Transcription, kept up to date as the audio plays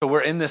we're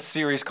in this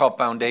series called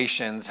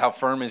Foundations. How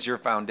firm is your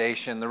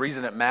foundation? The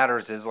reason it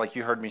matters is, like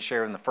you heard me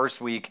share in the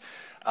first week,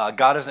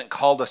 God hasn't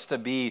called us to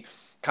be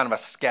kind of a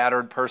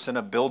scattered person,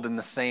 a build in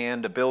the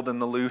sand, a build in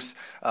the loose.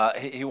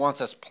 He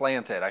wants us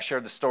planted. I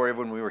shared the story of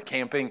when we were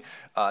camping.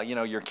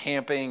 You're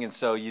camping, and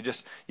so you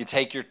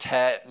take your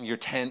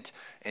tent,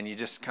 and you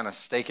just kind of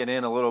stake it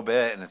in a little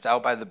bit, and it's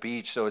out by the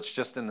beach, so it's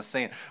just in the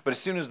sand. But as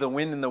soon as the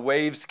wind and the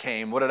waves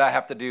came, what did I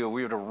have to do?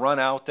 We had to run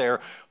out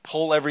there,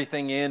 pull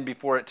everything in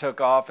before it took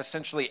off.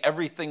 Essentially,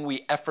 everything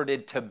we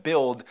efforted to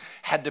build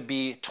had to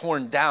be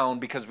torn down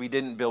because we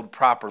didn't build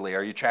properly.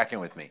 Are you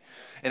tracking with me?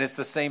 And it's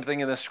the same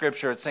thing in the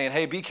scripture. It's saying,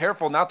 hey, be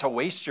careful not to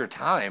waste your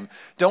time.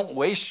 Don't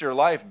waste your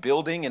life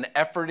building and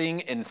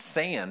efforting in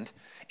sand,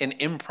 in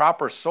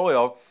improper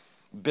soil.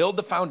 Build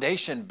the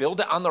foundation,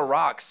 build it on the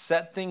rocks,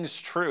 set things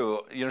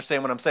true. You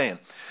understand what I'm saying?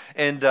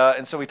 And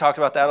so we talked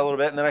about that a little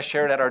bit, and then I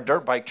shared at our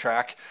dirt bike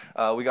track.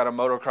 We got a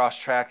motocross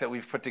track that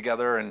we've put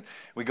together, and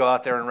we go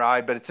out there and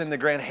ride, but it's in the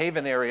Grand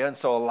Haven area, and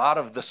so a lot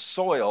of the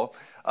soil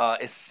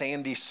is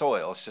sandy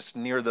soil. It's just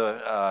near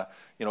the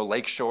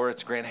lake shore.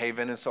 It's Grand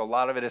Haven, and so a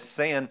lot of it is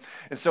sand.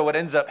 And so what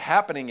ends up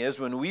happening is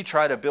when we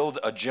try to build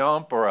a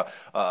jump or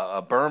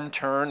a berm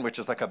turn, which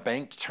is like a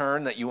banked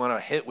turn that you want to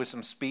hit with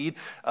some speed,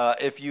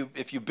 if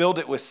you build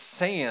it with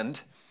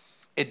sand,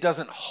 it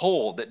doesn't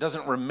hold, it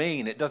doesn't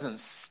remain, it doesn't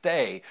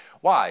stay.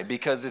 Why?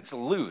 Because it's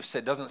loose.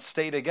 It doesn't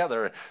stay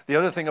together. The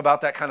other thing about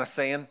that kind of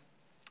sand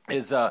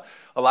is a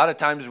lot of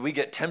times we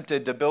get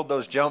tempted to build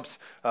those jumps.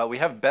 We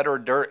have better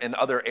dirt in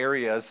other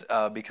areas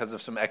because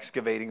of some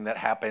excavating that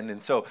happened.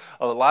 And so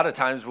a lot of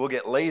times we'll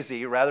get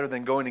lazy rather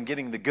than going and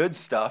getting the good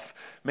stuff,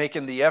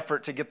 making the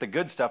effort to get the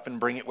good stuff and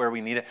bring it where we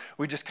need it.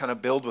 We just kind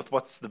of build with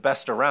what's the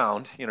best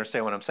around. You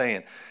understand what I'm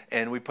saying?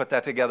 And we put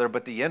that together,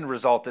 but the end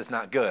result is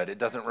not good. It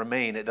doesn't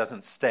remain. It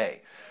doesn't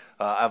stay.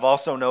 I've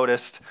also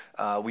noticed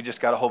we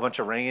just got a whole bunch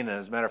of rain. And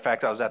as a matter of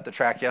fact, I was at the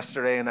track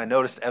yesterday, and I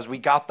noticed as we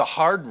got the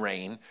hard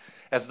rain,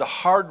 as the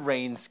hard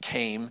rains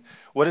came,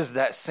 what does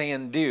that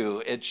sand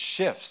do? It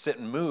shifts,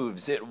 it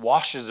moves, it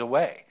washes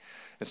away.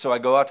 And so I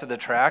go out to the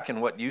track,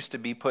 and what used to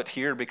be put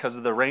here because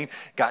of the rain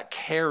got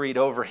carried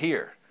over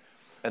here.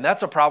 And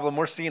that's a problem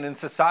we're seeing in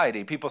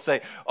society. People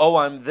say, oh,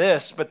 I'm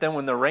this, but then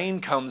when the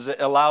rain comes,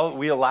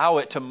 we allow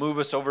it to move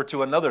us over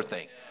to another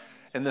thing.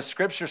 And the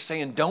scripture's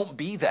saying, don't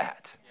be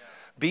that.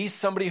 Be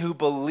somebody who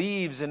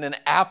believes in an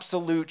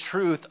absolute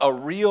truth, a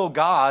real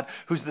God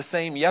who's the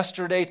same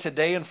yesterday,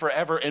 today, and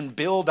forever, and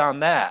build on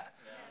that.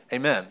 Yeah.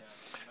 Amen.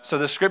 Yeah. So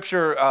the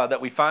scripture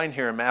that we find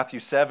here in Matthew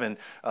 7,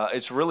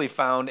 it's really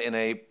found in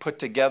a put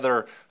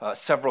together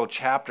several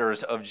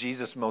chapters of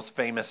Jesus' most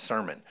famous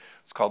sermon.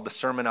 It's called the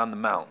Sermon on the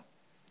Mount.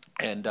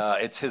 And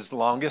it's his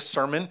longest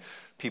sermon.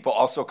 People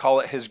also call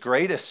it his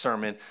greatest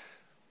sermon.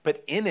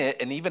 But in it,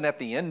 and even at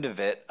the end of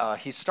it,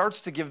 he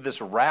starts to give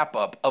this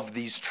wrap-up of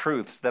these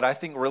truths that I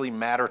think really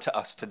matter to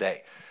us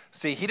today.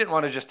 See, he didn't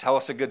want to just tell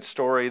us a good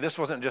story. This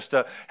wasn't just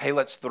hey,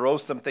 let's throw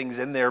some things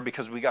in there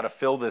because we got to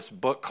fill this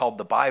book called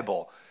the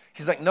Bible.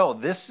 He's like, no,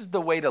 this is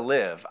the way to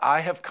live.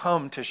 I have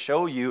come to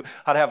show you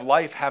how to have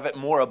life, have it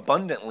more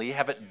abundantly,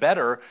 have it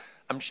better.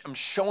 I'm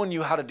showing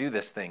you how to do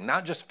this thing,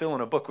 not just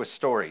filling a book with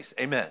stories.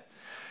 Amen.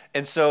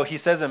 And so he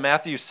says in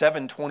Matthew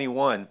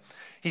 7:21,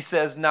 he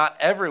says, not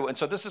everyone,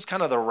 so this is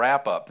kind of the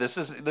wrap up. This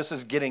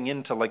is getting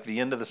into like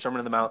the end of the Sermon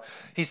on the Mount.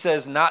 He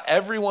says, not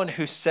everyone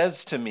who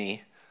says to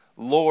me,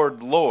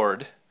 Lord,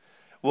 Lord,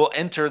 will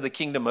enter the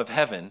kingdom of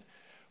heaven,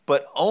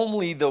 but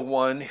only the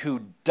one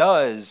who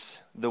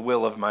does the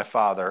will of my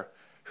Father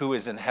who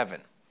is in heaven.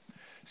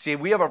 See,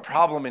 we have a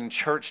problem in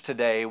church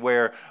today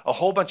where a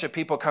whole bunch of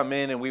people come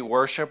in and we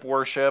worship,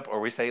 or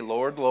we say,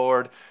 Lord,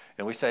 Lord,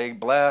 and we say,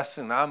 bless,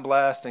 and I'm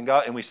blessed, and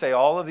God, and we say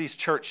all of these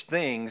church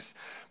things.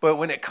 But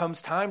when it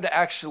comes time to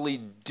actually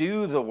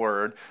do the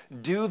word,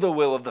 do the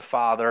will of the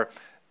Father,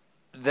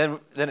 then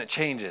it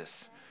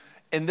changes.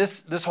 And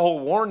this whole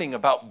warning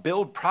about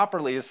build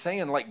properly is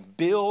saying, like,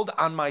 build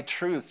on my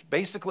truths.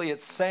 Basically,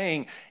 it's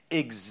saying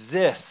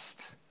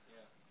exist.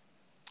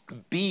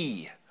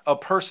 Be a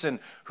person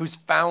who's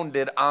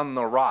founded on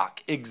the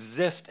rock.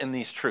 Exist in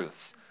these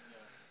truths.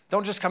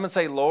 Don't just come and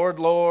say, Lord,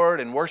 Lord,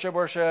 and worship,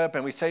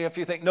 and we say a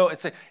few things. No,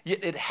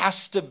 it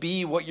has to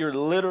be what you're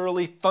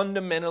literally,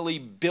 fundamentally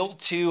built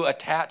to,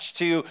 attached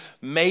to,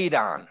 made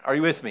on. Are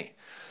you with me?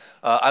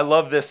 I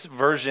love this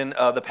version.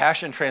 The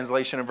Passion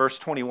Translation in verse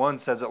 21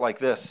 says it like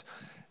this.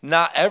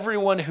 Not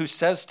everyone who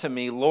says to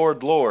me,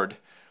 Lord, Lord,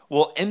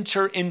 will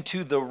enter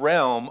into the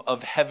realm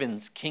of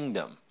heaven's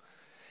kingdom.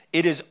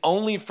 It is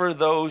only for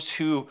those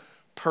who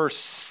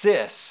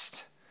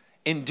persist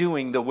in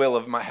doing the will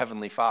of my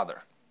heavenly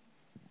Father.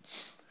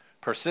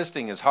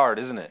 Persisting is hard,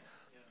 isn't it?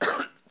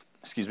 Yeah.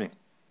 Excuse me.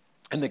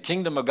 In the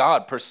kingdom of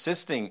God,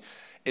 persisting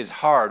is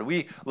hard.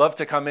 We love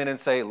to come in and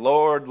say,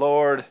 Lord,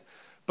 Lord,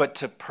 but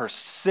to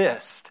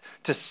persist,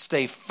 to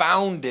stay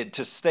founded,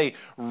 to stay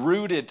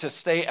rooted, to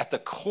stay at the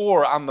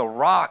core on the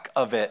rock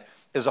of it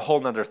is a whole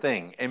nother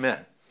thing. Amen.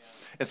 Yeah.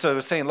 And so I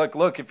was saying,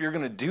 look, if you're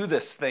going to do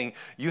this thing,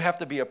 you have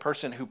to be a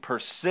person who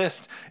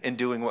persists in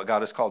doing what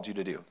God has called you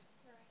to do.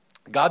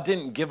 God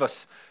didn't give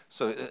us,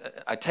 so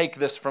I take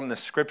this from the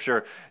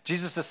scripture.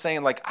 Jesus is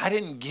saying, like, I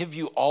didn't give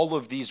you all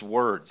of these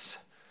words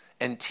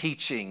and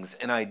teachings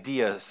and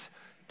ideas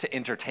to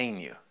entertain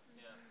you.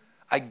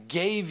 I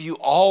gave you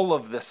all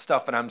of this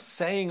stuff, and I'm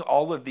saying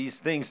all of these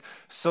things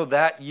so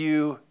that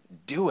you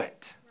do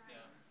it.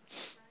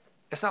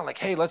 It's not like,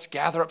 hey, let's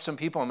gather up some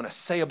people. I'm going to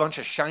say a bunch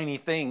of shiny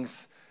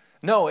things.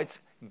 No, it's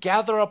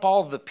gather up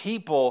all the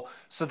people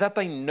so that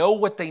they know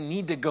what they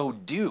need to go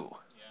do.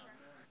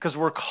 Because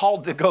we're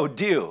called to go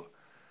do.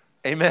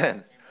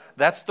 Amen.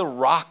 That's the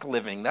rock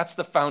living. That's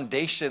the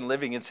foundation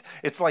living.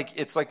 It's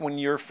like when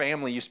your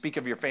family, you speak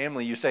of your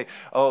family, you say,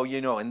 oh,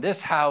 in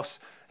this house,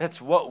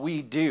 that's what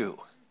we do.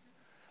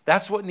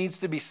 That's what needs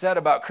to be said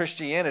about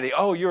Christianity.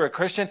 Oh, you're a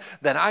Christian?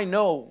 Then I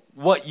know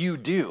what you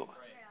do.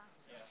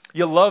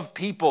 You love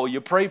people.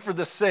 You pray for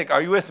the sick.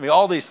 Are you with me?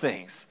 All these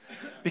things.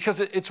 Because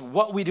it's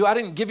what we do. I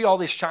didn't give you all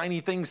these shiny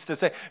things to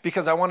say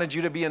because I wanted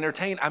you to be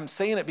entertained. I'm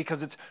saying it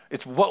because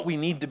it's what we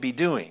need to be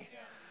doing.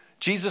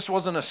 Jesus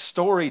wasn't a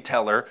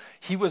storyteller.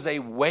 He was a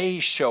way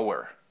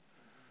shower.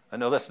 I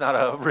know that's not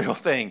a real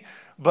thing,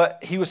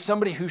 but he was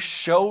somebody who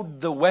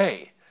showed the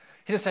way.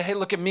 He didn't say, hey,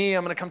 look at me.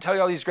 I'm going to come tell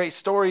you all these great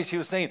stories. He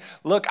was saying,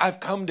 look, I've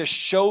come to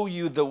show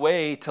you the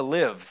way to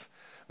live.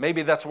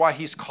 Maybe that's why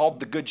he's called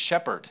the Good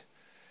Shepherd.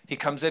 He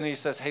comes in and he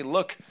says, hey,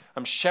 look,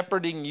 I'm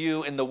shepherding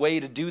you in the way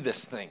to do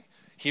this thing.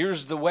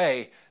 Here's the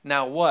way.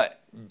 Now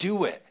what?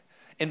 Do it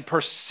and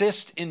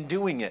persist in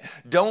doing it.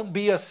 Don't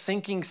be a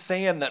sinking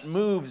sand that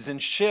moves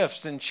and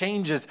shifts and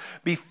changes.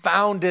 Be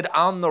founded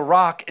on the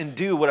rock and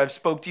do what I've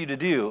spoke to you to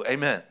do.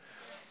 Amen.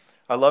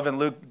 I love in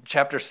Luke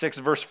chapter 6,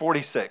 verse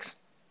 46.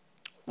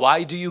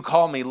 Why do you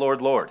call me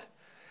Lord, Lord,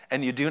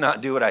 and you do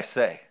not do what I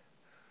say?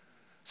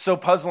 So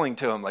puzzling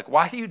to him. Like,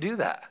 why do you do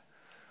that?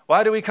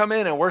 Why do we come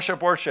in and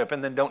worship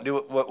and then don't do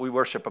what we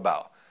worship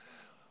about?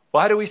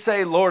 Why do we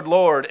say, Lord,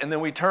 Lord, and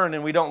then we turn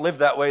and we don't live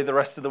that way the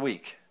rest of the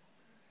week?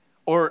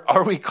 Or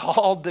are we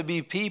called to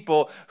be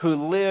people who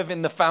live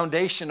in the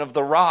foundation of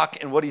the rock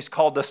and what he's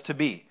called us to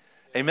be?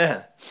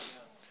 Amen.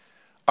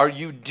 Are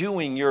you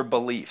doing your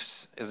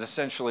beliefs is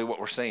essentially what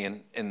we're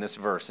saying in this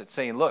verse. It's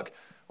saying, look,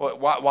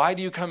 why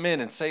do you come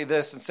in and say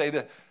this and say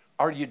that?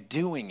 Are you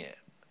doing it?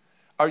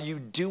 Are you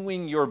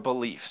doing your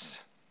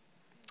beliefs?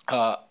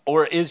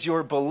 Or is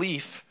your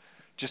belief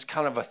just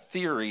kind of a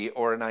theory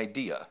or an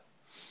idea?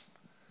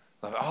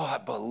 Like, oh, I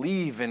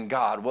believe in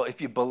God. Well,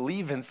 if you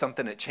believe in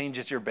something, it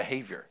changes your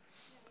behavior.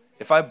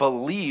 If I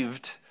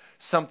believed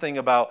something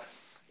about,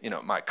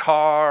 my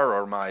car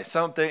or my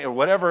something or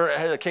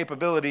whatever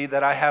capability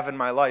that I have in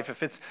my life,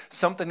 if it's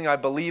something I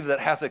believe that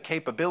has a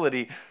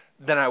capability,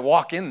 then I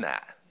walk in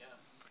that.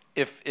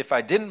 If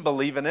I didn't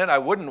believe in it, I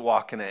wouldn't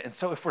walk in it. And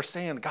so if we're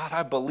saying, God,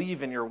 I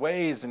believe in your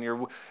ways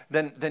and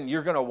then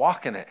you're going to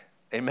walk in it.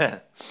 Amen.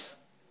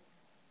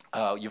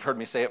 You've heard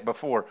me say it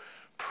before.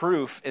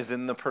 Proof is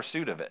in the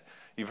pursuit of it.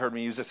 You've heard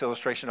me use this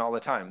illustration all the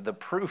time. The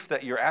proof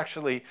that you're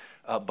actually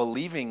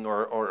believing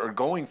or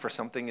going for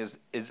something is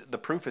the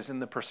proof is in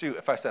the pursuit.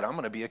 If I said, I'm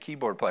going to be a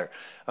keyboard player,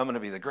 I'm going to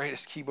be the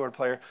greatest keyboard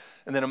player,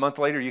 and then a month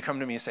later you come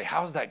to me and say,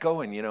 how's that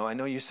going? I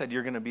know you said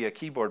you're going to be a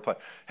keyboard player.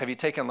 Have you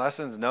taken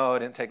lessons? No, I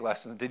didn't take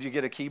lessons. Did you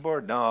get a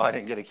keyboard? No, I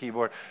didn't get a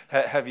keyboard.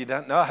 Have you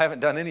done? No, I haven't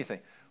done anything.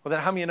 Well, then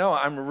how do you know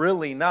I'm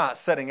really not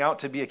setting out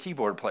to be a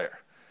keyboard player?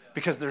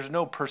 Because there's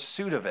no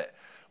pursuit of it.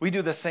 We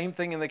do the same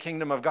thing in the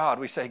kingdom of God.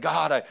 We say,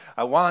 God,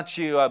 I want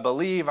you. I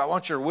believe. I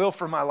want your will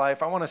for my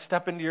life. I want to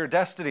step into your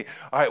destiny.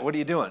 All right, what are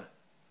you doing?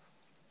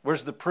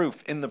 Where's the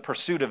proof? In the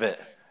pursuit of it.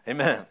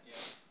 Amen.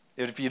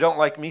 Yeah. If you don't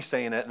like me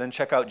saying it, then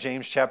check out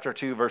James chapter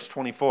 2, verse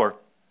 24.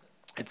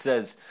 It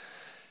says,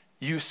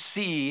 you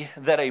see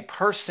that a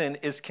person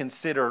is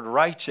considered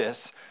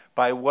righteous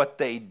by what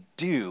they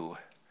do,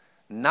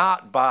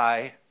 not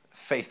by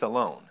faith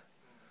alone,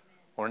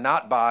 or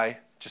not by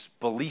just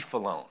belief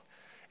alone.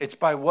 It's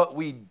by what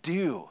we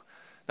do.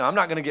 Now, I'm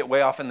not going to get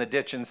way off in the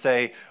ditch and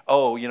say,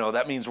 oh,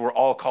 that means we're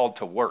all called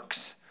to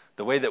works.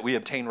 The way that we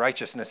obtain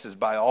righteousness is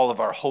by all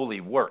of our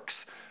holy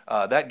works.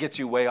 That gets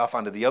you way off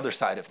onto the other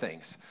side of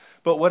things.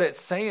 But what it's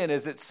saying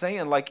is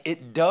like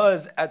it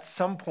does at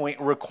some point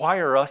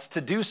require us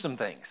to do some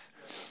things.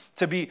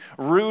 To be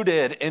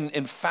rooted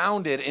and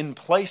founded and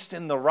placed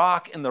in the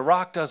rock. And the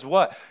rock does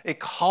what? It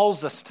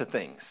calls us to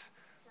things.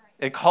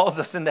 It calls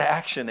us into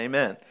action.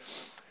 Amen.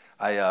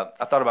 I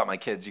thought about my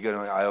kids.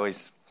 I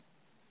always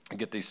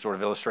get these sort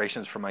of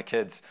illustrations from my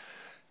kids.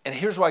 And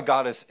here's why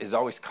God is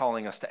always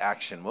calling us to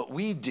action. What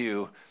we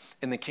do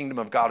in the kingdom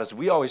of God is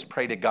we always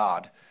pray to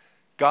God,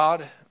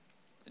 God,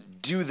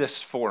 do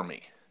this for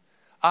me.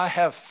 I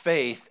have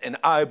faith and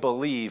I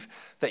believe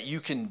that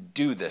you can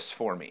do this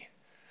for me.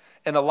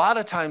 And a lot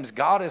of times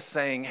God is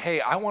saying,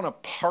 hey, I want to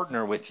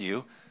partner with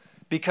you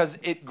because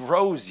it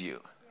grows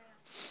you.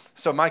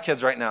 So my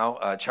kids right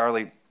now,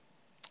 Charlie,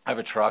 I have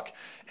a truck,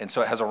 and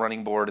so it has a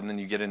running board, and then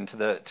you get into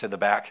the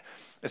back.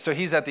 And so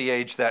he's at the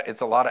age that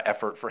it's a lot of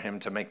effort for him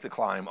to make the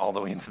climb all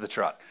the way into the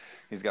truck.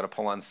 He's got to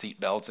pull on seat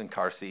belts and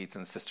car seats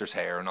and sister's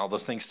hair and all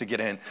those things to get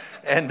in.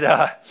 And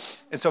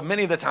so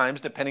many of the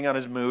times, depending on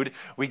his mood,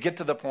 we get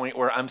to the point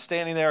where I'm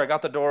standing there, I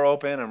got the door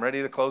open, I'm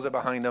ready to close it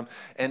behind him,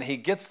 and he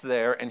gets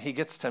there and he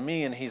gets to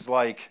me and he's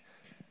like,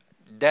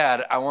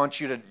 Dad, I want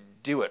you to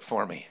do it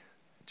for me.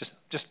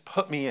 Just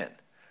put me in.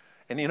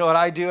 And you know what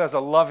I do as a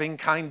loving,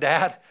 kind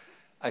dad?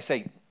 I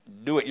say,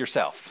 do it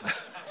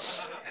yourself.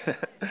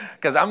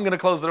 Because I'm going to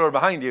close the door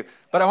behind you,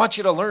 but I want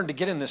you to learn to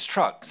get in this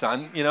truck,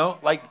 son. You know,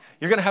 like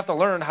you're going to have to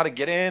learn how to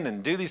get in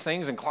and do these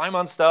things and climb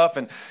on stuff.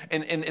 And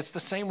it's the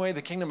same way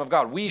the kingdom of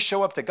God. We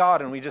show up to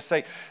God and we just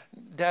say,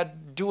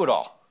 Dad, do it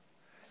all.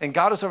 And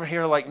God is over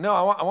here like, no,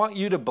 I want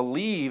you to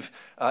believe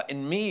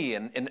in me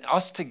and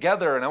us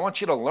together. And I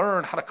want you to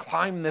learn how to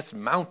climb this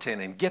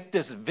mountain and get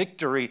this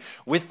victory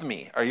with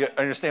me. You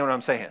understand what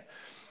I'm saying?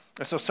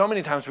 And so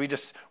many times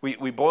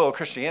we boil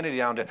Christianity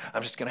down to,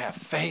 I'm just going to have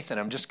faith and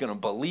I'm just going to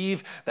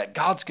believe that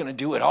God's going to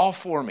do it all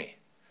for me.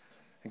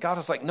 And God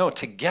is like, no,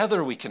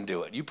 together we can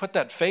do it. You put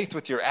that faith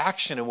with your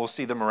action and we'll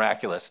see the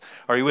miraculous.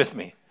 Are you with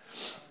me?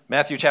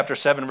 Matthew chapter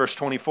 7, verse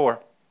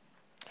 24.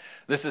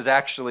 This is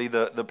actually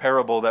the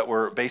parable that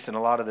we're basing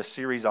a lot of this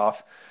series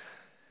off.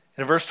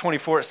 In verse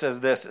 24 it says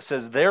this. It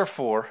says,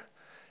 therefore,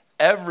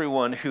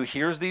 everyone who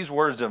hears these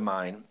words of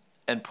mine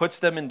and puts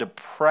them into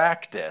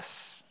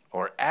practice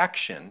or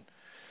action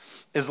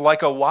is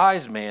like a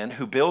wise man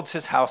who builds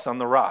his house on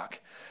the rock.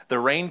 The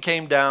rain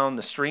came down,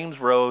 the streams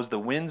rose, the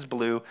winds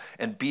blew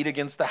and beat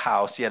against the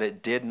house, yet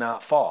it did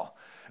not fall,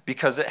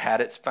 because it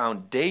had its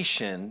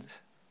foundation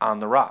on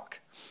the rock.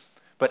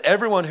 But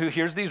everyone who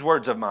hears these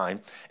words of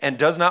mine and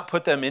does not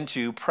put them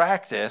into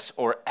practice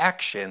or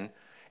action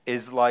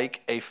is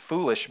like a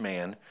foolish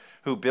man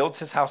who builds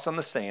his house on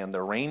the sand.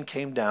 The rain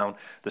came down,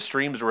 the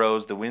streams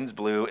rose, the winds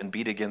blew and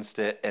beat against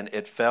it, and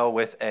it fell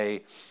with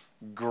a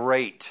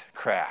great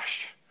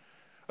crash.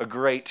 A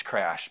great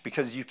crash,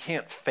 because you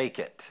can't fake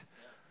it.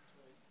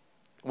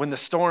 When the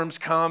storms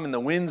come and the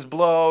winds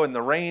blow and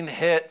the rain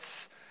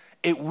hits,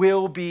 it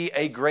will be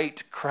a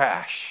great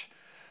crash.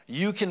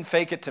 You can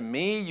fake it to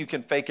me. You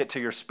can fake it to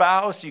your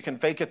spouse. You can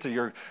fake it to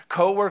your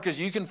coworkers.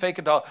 You can fake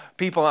it to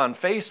people on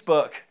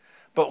Facebook.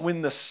 But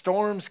when the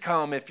storms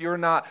come, if you're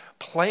not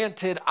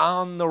planted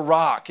on the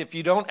rock, if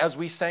you don't, as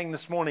we sang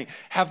this morning,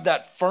 have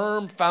that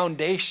firm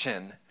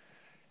foundation,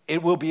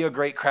 it will be a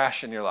great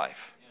crash in your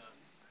life. Yeah.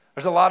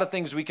 There's a lot of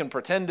things we can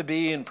pretend to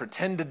be and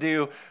pretend to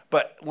do,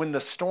 but when the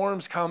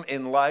storms come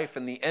in life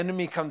and the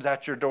enemy comes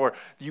at your door,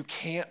 you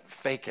can't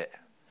fake it.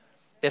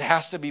 It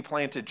has to be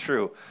planted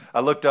true.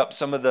 I looked up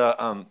some of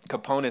the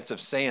components of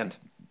sand.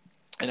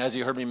 And as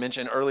you heard me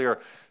mention earlier,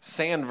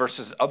 sand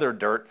versus other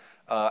dirt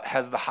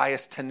has the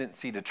highest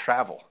tendency to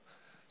travel.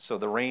 So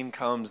the rain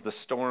comes, the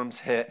storms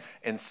hit,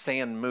 and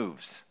sand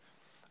moves.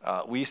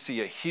 We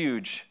see a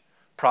huge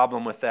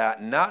problem with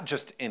that, not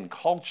just in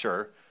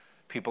culture,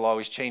 people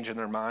always changing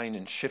their mind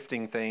and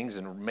shifting things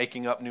and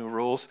making up new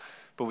rules,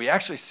 but we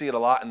actually see it a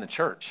lot in the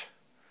church.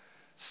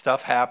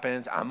 Stuff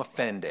happens, I'm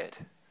offended.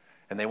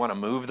 And they want to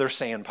move their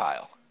sand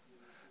pile.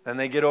 Then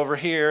they get over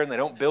here and they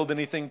don't build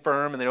anything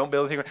firm and they don't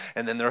build anything,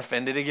 and then they're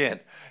offended again.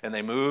 And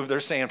they move their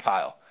sand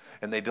pile.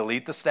 And they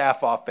delete the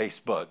staff off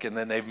Facebook. And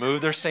then they've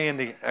moved their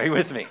sand. Are you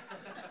with me?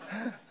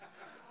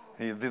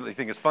 You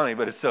think it's funny,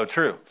 but it's so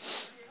true.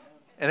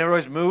 And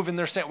everybody's moving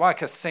their sand. Why?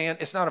 Because sand,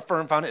 it's not a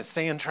firm foundation.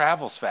 Sand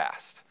travels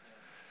fast.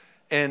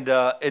 And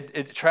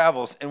it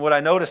travels. And what I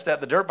noticed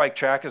at the dirt bike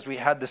track is we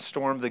had this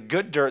storm. The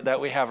good dirt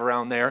that we have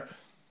around there,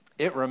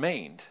 it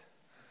remained.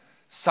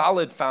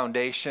 Solid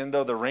foundation,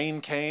 though the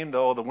rain came,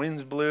 though the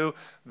winds blew,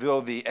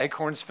 though the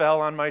acorns fell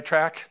on my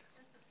track,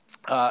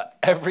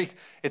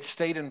 it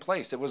stayed in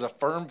place. It was a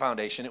firm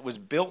foundation. It was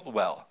built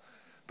well,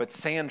 but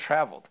sand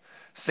traveled.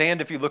 Sand,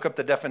 if you look up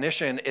the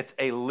definition, it's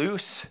a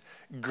loose,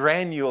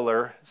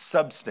 granular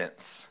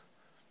substance.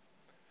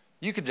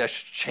 You could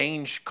just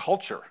change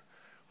culture.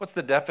 What's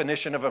the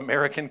definition of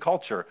American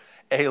culture?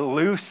 A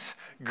loose,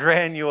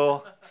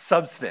 granular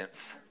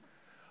substance.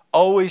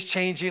 Always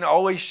changing,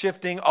 always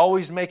shifting,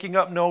 always making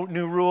up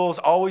new rules,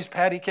 always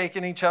patty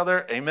caking each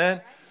other.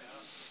 Amen?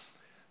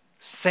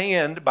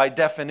 Sand, by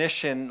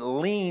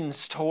definition,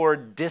 leans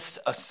toward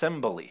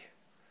disassembly.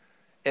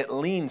 It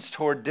leans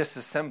toward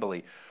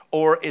disassembly,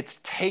 or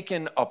it's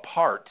taken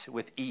apart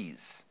with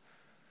ease.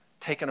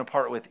 Taken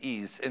apart with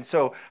ease. And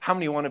so how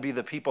many want to be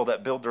the people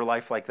that build their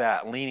life like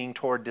that, leaning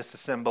toward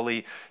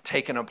disassembly,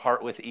 taken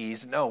apart with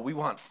ease? No, we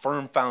want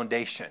firm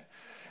foundation.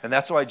 And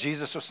that's why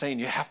Jesus was saying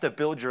you have to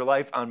build your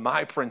life on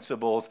my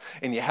principles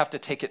and you have to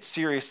take it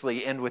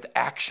seriously and with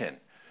action.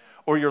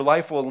 Or your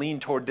life will lean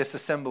toward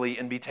disassembly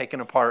and be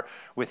taken apart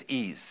with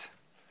ease.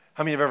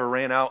 How many have ever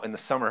ran out in the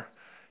summer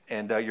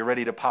and you're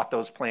ready to pot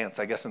those plants?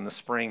 I guess in the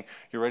spring,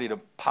 you're ready to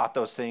pot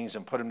those things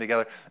and put them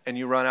together. And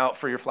you run out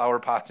for your flower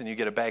pots and you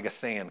get a bag of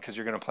sand because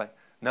you're going to plant.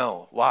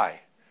 No,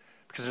 why?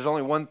 Because there's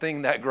only one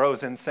thing that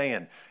grows in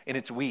sand, and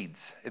it's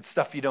weeds. It's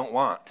stuff you don't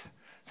want.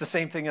 It's the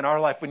same thing in our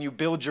life. When you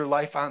build your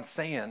life on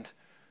sand,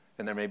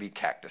 and there may be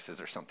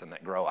cactuses or something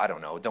that grow. I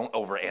don't know. Don't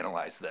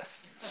overanalyze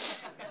this.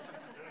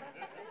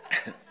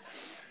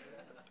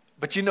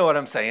 But you know what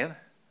I'm saying?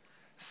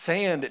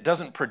 Sand, it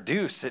doesn't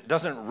produce, it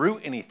doesn't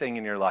root anything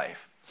in your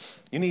life.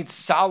 You need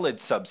solid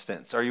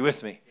substance. Are you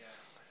with me? Yeah.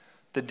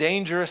 The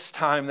dangerous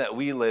time that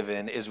we live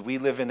in is we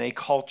live in a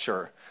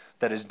culture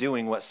that is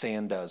doing what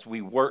sand does.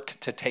 We work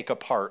to take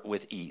apart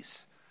with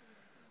ease.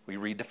 We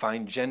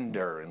redefine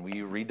gender, and we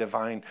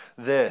redefine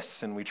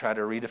this, and we try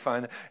to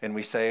redefine, and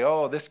we say,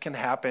 oh, this can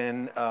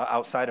happen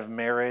outside of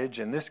marriage,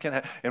 and this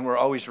can and we're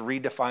always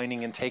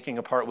redefining and taking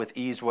apart with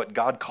ease what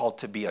God called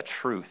to be a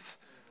truth.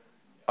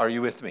 Are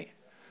you with me?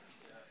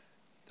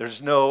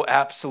 There's no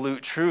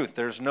absolute truth.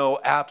 There's no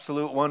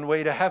absolute one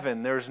way to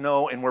heaven.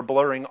 And we're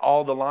blurring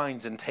all the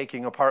lines and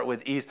taking apart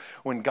with ease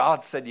when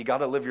God said you got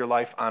to live your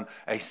life on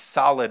a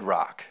solid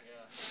rock.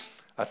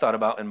 I thought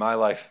about in my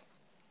life,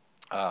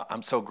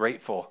 I'm so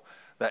grateful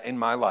that in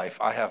my life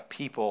I have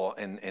people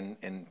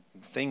and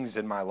things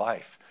in my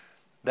life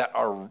that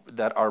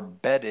are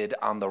bedded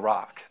on the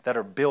rock, that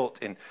are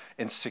built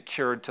and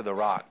secured to the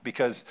rock.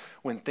 Because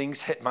when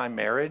things hit my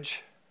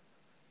marriage,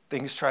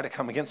 things try to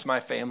come against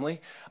my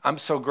family, I'm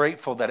so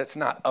grateful that it's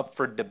not up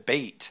for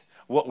debate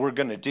what we're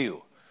going to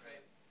do.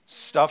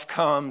 Stuff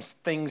comes,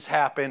 things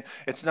happen.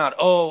 It's not,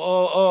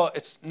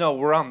 it's no,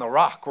 we're on the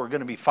rock. We're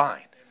going to be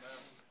fine.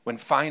 When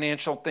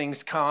financial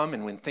things come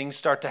and when things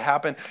start to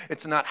happen,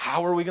 it's not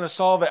how are we going to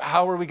solve it?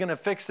 How are we going to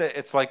fix it?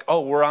 It's like,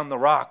 oh, we're on the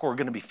rock. We're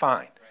going to be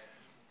fine.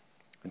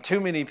 And too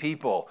many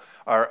people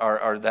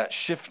are that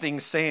shifting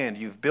sand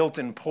you've built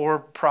in poor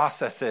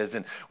processes.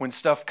 And when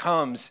stuff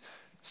comes,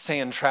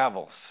 sand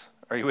travels.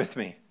 Are you with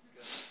me?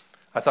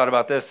 I thought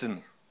about this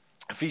in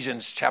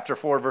Ephesians chapter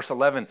 4, verse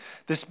 11.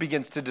 This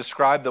begins to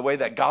describe the way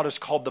that God has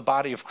called the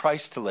body of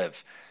Christ to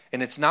live.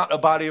 And it's not a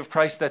body of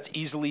Christ that's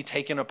easily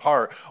taken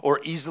apart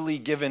or easily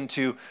given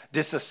to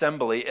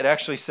disassembly. It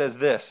actually says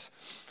this.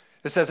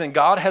 It says, and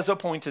God has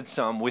appointed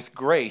some with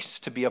grace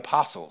to be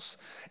apostles,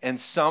 and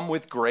some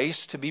with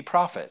grace to be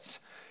prophets,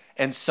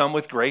 and some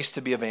with grace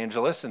to be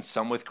evangelists, and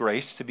some with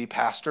grace to be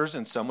pastors,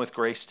 and some with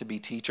grace to be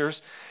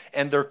teachers.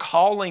 And their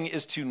calling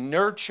is to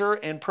nurture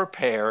and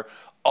prepare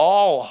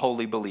all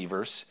holy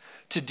believers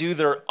to do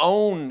their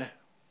own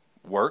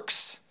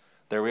works,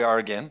 there we are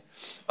again,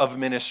 of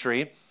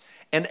ministry.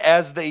 And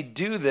as they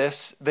do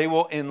this, they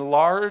will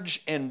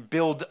enlarge and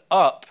build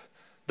up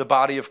the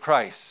body of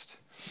Christ.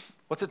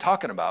 What's it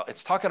talking about?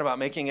 It's talking about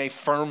making a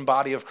firm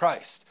body of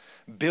Christ,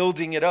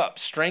 building it up,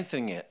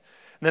 strengthening it.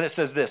 And then it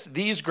says this,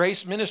 these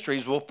grace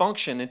ministries will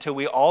function until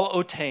we all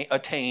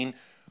attain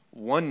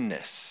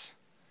oneness.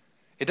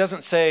 It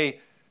doesn't say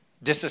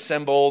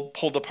disassembled,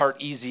 pulled apart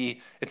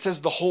easy. It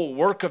says the whole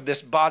work of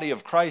this body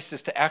of Christ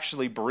is to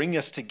actually bring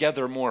us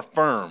together more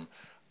firm.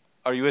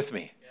 Are you with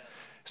me?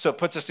 So it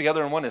puts us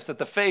together in oneness, that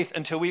the faith,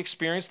 until we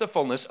experience the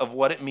fullness of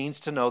what it means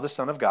to know the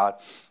Son of God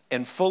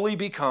and fully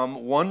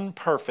become one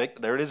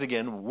perfect, there it is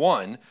again,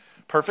 one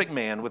perfect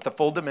man with the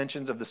full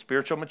dimensions of the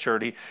spiritual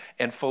maturity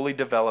and fully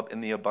develop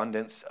in the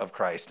abundance of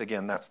Christ.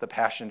 Again, that's the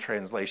Passion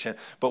Translation.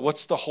 But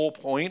what's the whole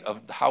point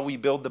of how we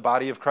build the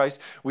body of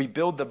Christ? We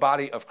build the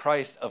body of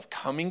Christ of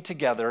coming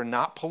together,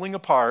 not pulling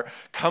apart,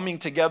 coming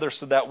together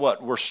so that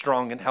what? We're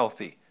strong and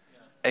healthy.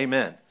 Yeah.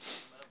 Amen.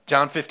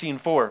 John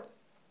 15:4.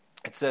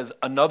 It says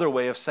another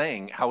way of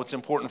saying how it's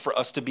important for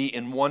us to be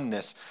in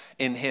oneness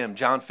in him.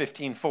 John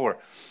 15:4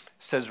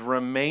 says,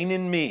 remain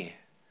in me,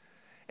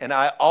 and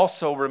I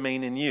also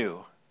remain in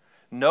you.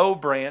 No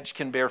branch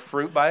can bear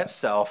fruit by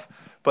itself,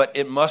 but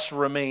it must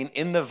remain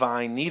in the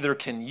vine. Neither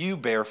can you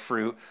bear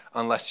fruit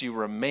unless you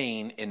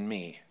remain in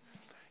me.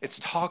 It's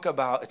talking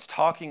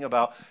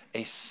about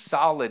a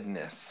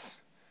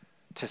solidness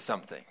to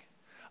something.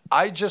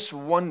 I just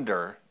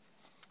wonder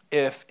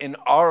if in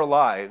our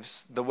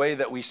lives, the way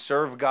that we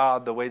serve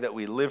God, the way that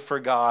we live for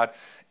God,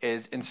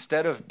 is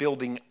instead of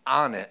building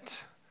on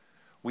it,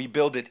 we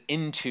build it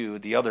into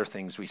the other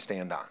things we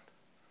stand on.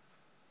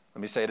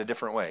 Let me say it a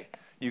different way.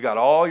 You got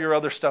all your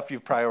other stuff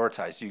you've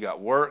prioritized. You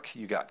got work,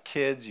 you got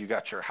kids, you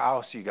got your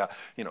house, you got,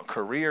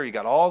 career, you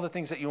got all the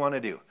things that you want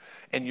to do.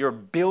 And you're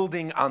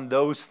building on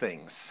those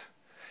things.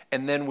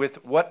 And then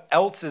with what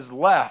else is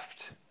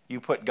left, you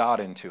put God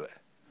into it.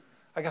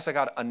 I guess I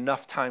got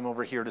enough time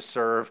over here to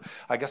serve.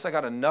 I guess I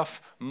got enough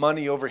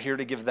money over here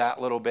to give that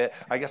little bit.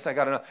 I guess I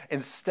got enough.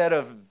 Instead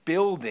of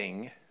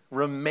building,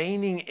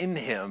 remaining in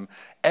him,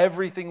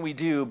 everything we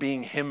do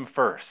being him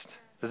first.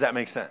 Does that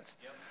make sense?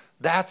 Yep.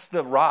 That's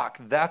the rock.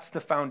 That's the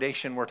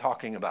foundation we're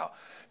talking about.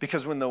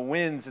 Because when the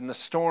winds and the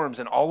storms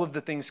and all of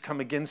the things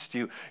come against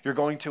you, you're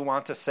going to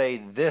want to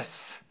say,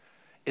 this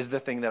is the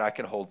thing that I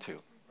can hold to.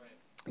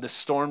 This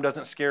storm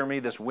doesn't scare me.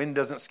 This wind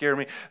doesn't scare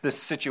me. This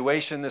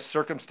situation, this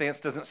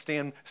circumstance doesn't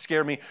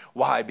scare me.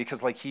 Why?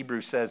 Because like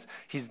Hebrews says,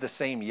 he's the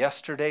same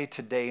yesterday,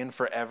 today, and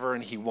forever,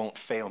 and he won't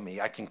fail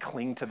me. I can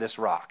cling to this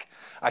rock.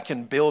 I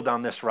can build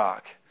on this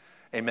rock.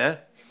 Amen? Amen.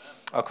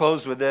 I'll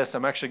close with this.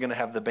 I'm actually going to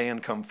have the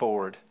band come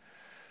forward.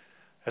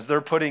 As they're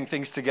putting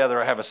things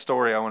together, I have a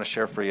story I want to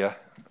share for you.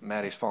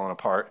 Maddie's falling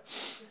apart.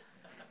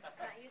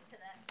 Not used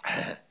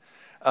to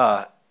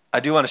that. I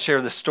do want to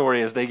share this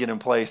story as they get in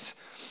place.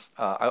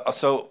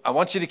 So I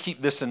want you to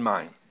keep this in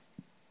mind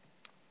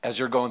as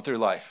you're going through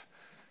life.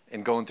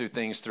 and going through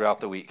things throughout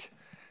the week.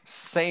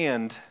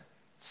 Sand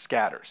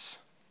scatters.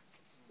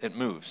 It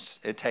moves.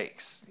 It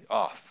takes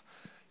off.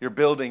 You're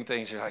building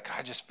things. You're like,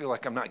 I just feel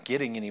like I'm not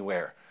getting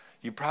anywhere.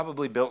 You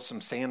probably built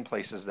some sand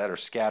places that are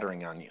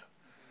scattering on you.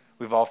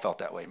 We've all felt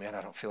that way. Man,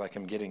 I don't feel like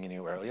I'm getting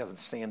anywhere. Yeah, the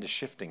sand is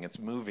shifting. It's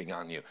moving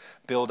on you.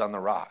 Build on the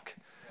rock.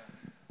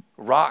 Yeah.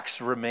 Rocks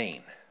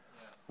remain.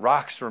 Yeah.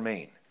 Rocks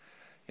remain.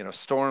 You know,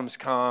 storms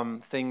come,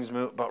 things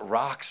move, but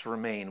rocks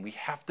remain. We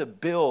have to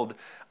build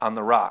on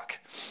the rock.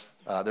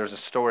 There's a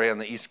story on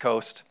the East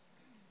Coast,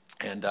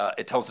 and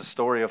it tells a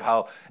story of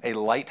how a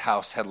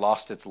lighthouse had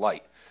lost its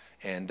light.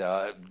 And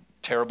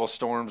terrible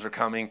storms are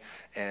coming,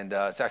 and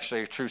it's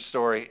actually a true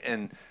story.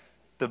 And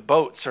the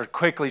boats are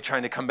quickly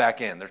trying to come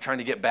back in. They're trying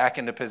to get back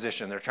into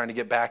position. They're trying to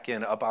get back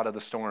in, up out of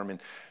the storm.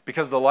 And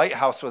because the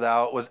lighthouse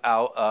was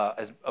out,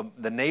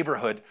 the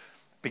neighborhood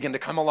began to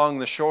come along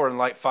the shore and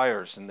light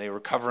fires, and they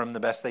were covering the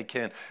best they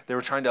can. They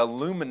were trying to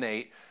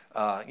illuminate,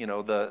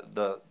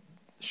 the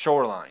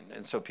shoreline,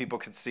 and so people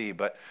could see.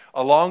 But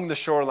along the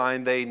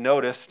shoreline, they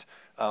noticed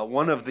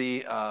one of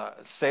the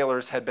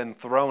sailors had been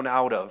thrown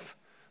out of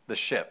the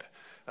ship.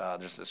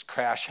 There's this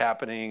crash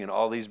happening, and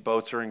all these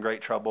boats are in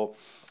great trouble.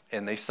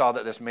 And they saw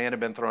that this man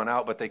had been thrown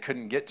out, but they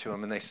couldn't get to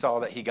him. And they saw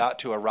that he got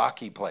to a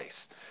rocky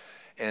place.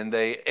 And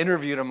they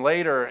interviewed him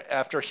later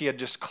after he had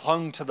just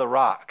clung to the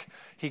rock.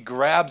 He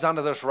grabs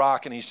onto this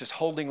rock, and he's just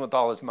holding with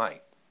all his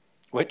might,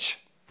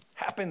 which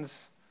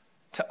happens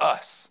to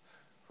us,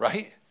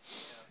 right? Yeah.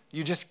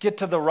 You just get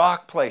to the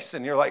rock place,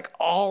 and you're like,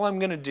 all I'm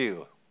going to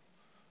do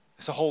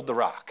is to hold the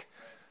rock.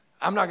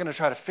 Right. I'm not going to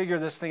try to figure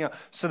this thing out.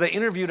 So they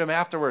interviewed him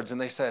afterwards,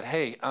 and they said,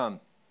 hey,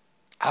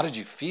 how did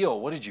you feel?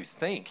 What did you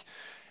think?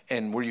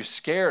 And were you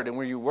scared, and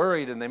were you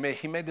worried? And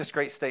he made this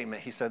great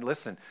statement. He said,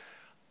 listen,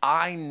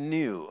 I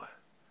knew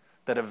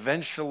that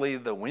eventually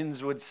the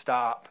winds would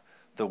stop,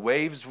 the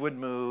waves would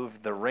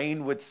move, the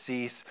rain would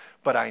cease,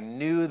 but I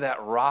knew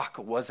that rock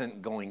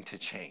wasn't going to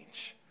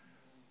change.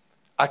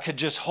 I could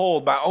just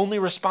hold. My only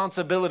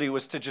responsibility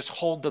was to just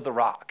hold to the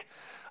rock.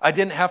 I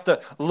didn't have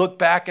to look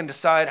back and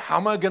decide, how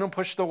am I going to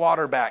push the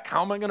water back?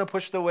 How am I going to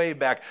push the wave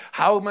back?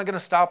 How am I going to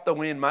stop the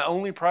wind? My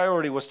only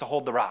priority was to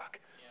hold the rock.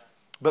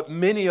 But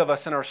many of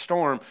us in our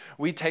storm,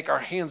 we take our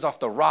hands off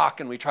the rock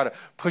and we try to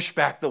push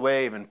back the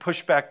wave and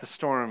push back the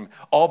storm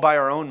all by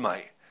our own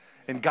might.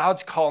 And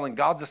God's call and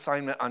God's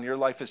assignment on your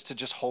life is to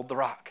just hold the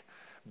rock.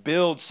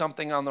 Build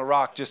something on the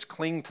rock. Just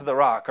cling to the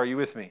rock. Are you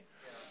with me?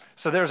 Yeah.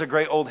 So there's a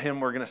great old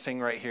hymn we're going to sing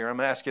right here. I'm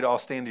going to ask you to all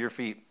stand to your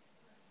feet.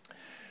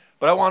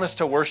 But I want us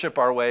to worship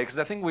our way, because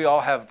I think we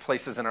all have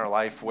places in our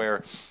life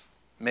where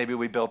maybe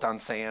we built on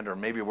sand, or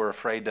maybe we're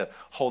afraid to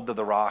hold to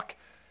the rock.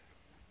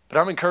 But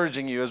I'm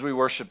encouraging you as we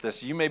worship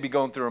this, you may be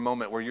going through a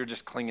moment where you're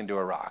just clinging to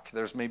a rock.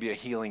 There's maybe a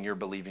healing you're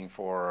believing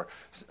for,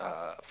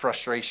 or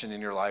frustration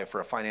in your life, or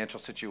a financial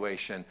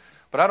situation.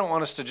 But I don't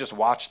want us to just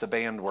watch the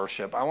band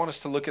worship. I want us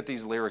to look at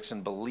these lyrics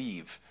and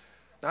believe.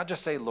 Not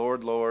just say,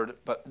 Lord, Lord,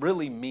 but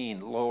really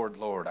mean, Lord,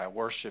 Lord, I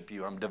worship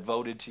you. I'm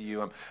devoted to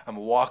you. I'm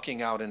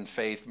walking out in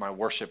faith, my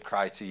worship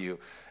cry to you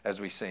as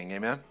we sing.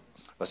 Amen?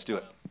 Let's do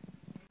it.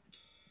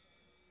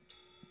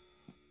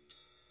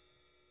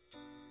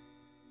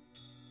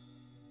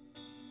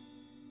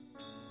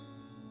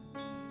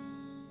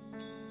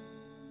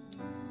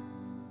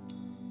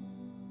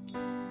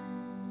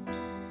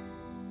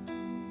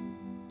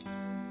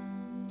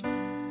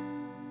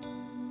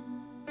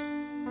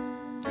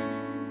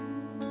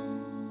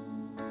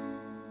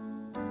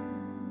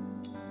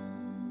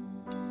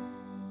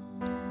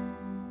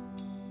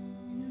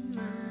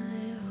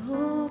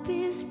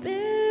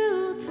 Say,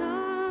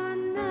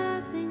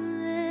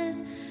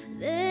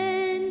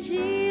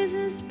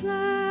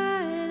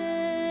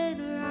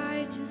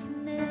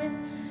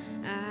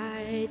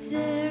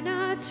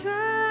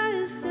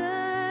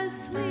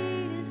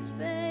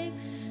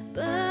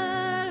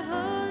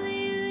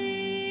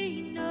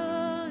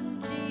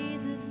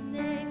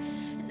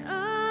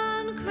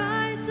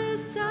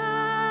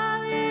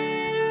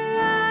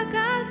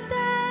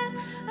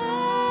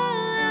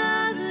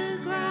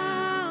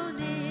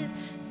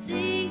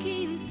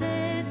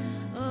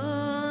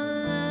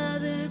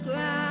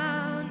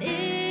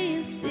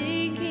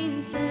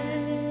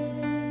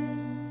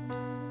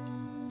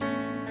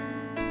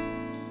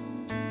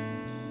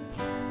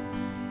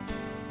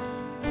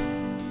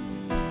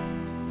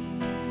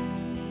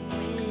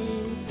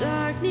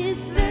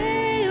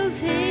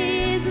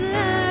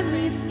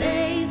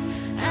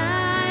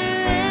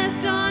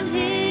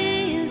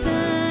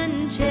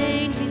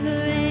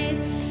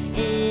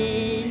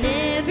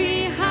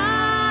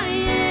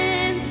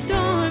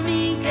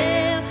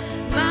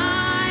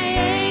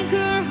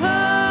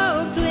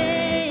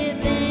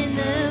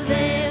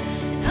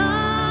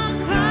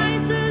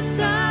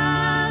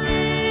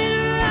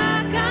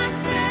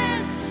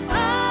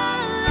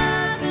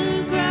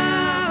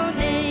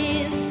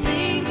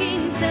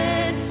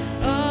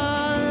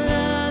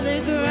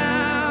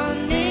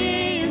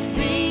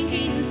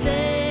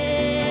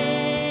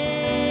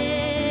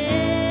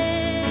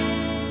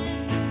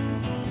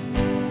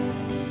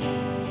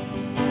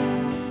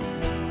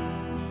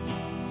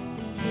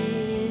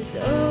 His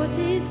oath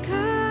is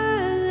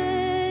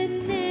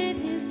covenant in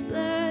His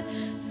blood.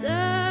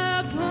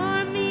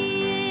 Support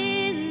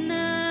me in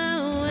the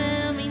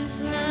whelming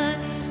flood.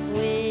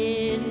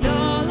 When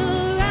all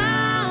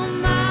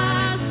around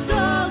my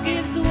soul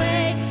gives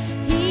way,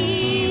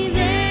 He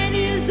then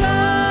is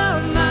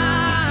all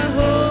my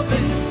hope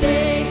and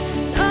stay.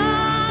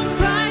 On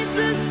Christ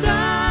the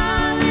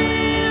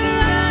solid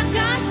rock I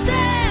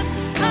stand.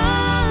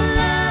 All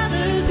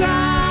other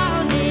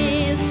ground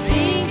is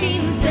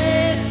sinking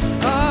sand.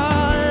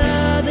 All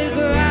other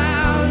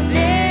ground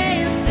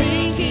is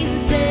sinking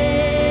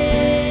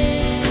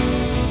sand.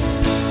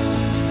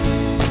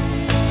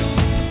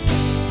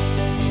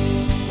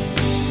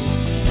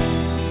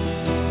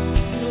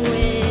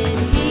 When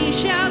He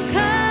shall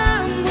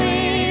come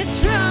with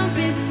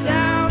trumpet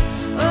sound,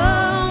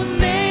 oh,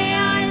 may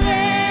I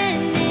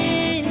then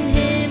in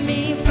Him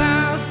be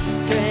found,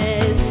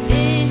 dressed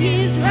in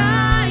His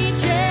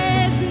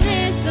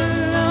righteousness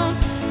alone,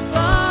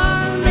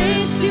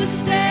 faultless to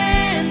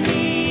stand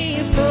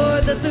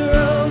before the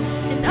throne.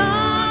 And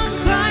on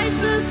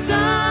Christ the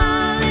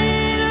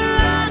solid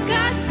rock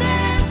I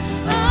stand.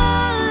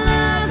 All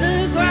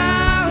other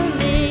ground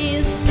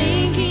is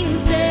sinking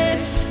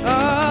sand.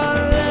 All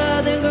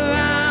other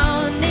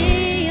ground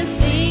is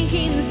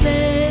sinking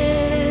sand.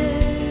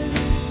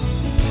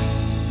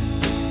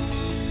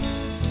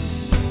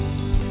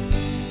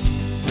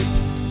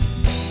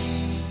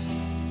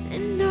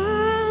 And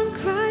on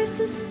Christ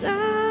the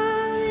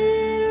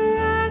solid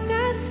rock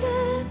I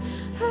stand.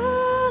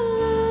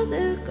 All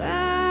other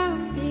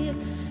ground is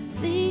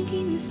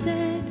sinking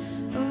sand.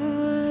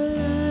 All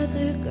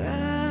other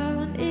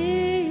ground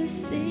is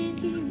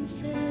sinking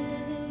sand.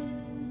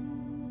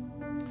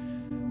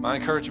 My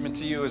encouragement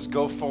to you is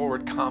go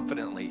forward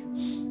confidently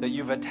that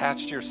you've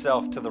attached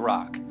yourself to the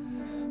rock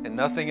and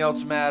nothing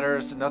else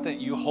matters. Nothing,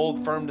 you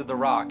hold firm to the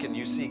rock and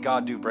you see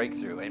God do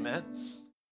breakthrough. Amen.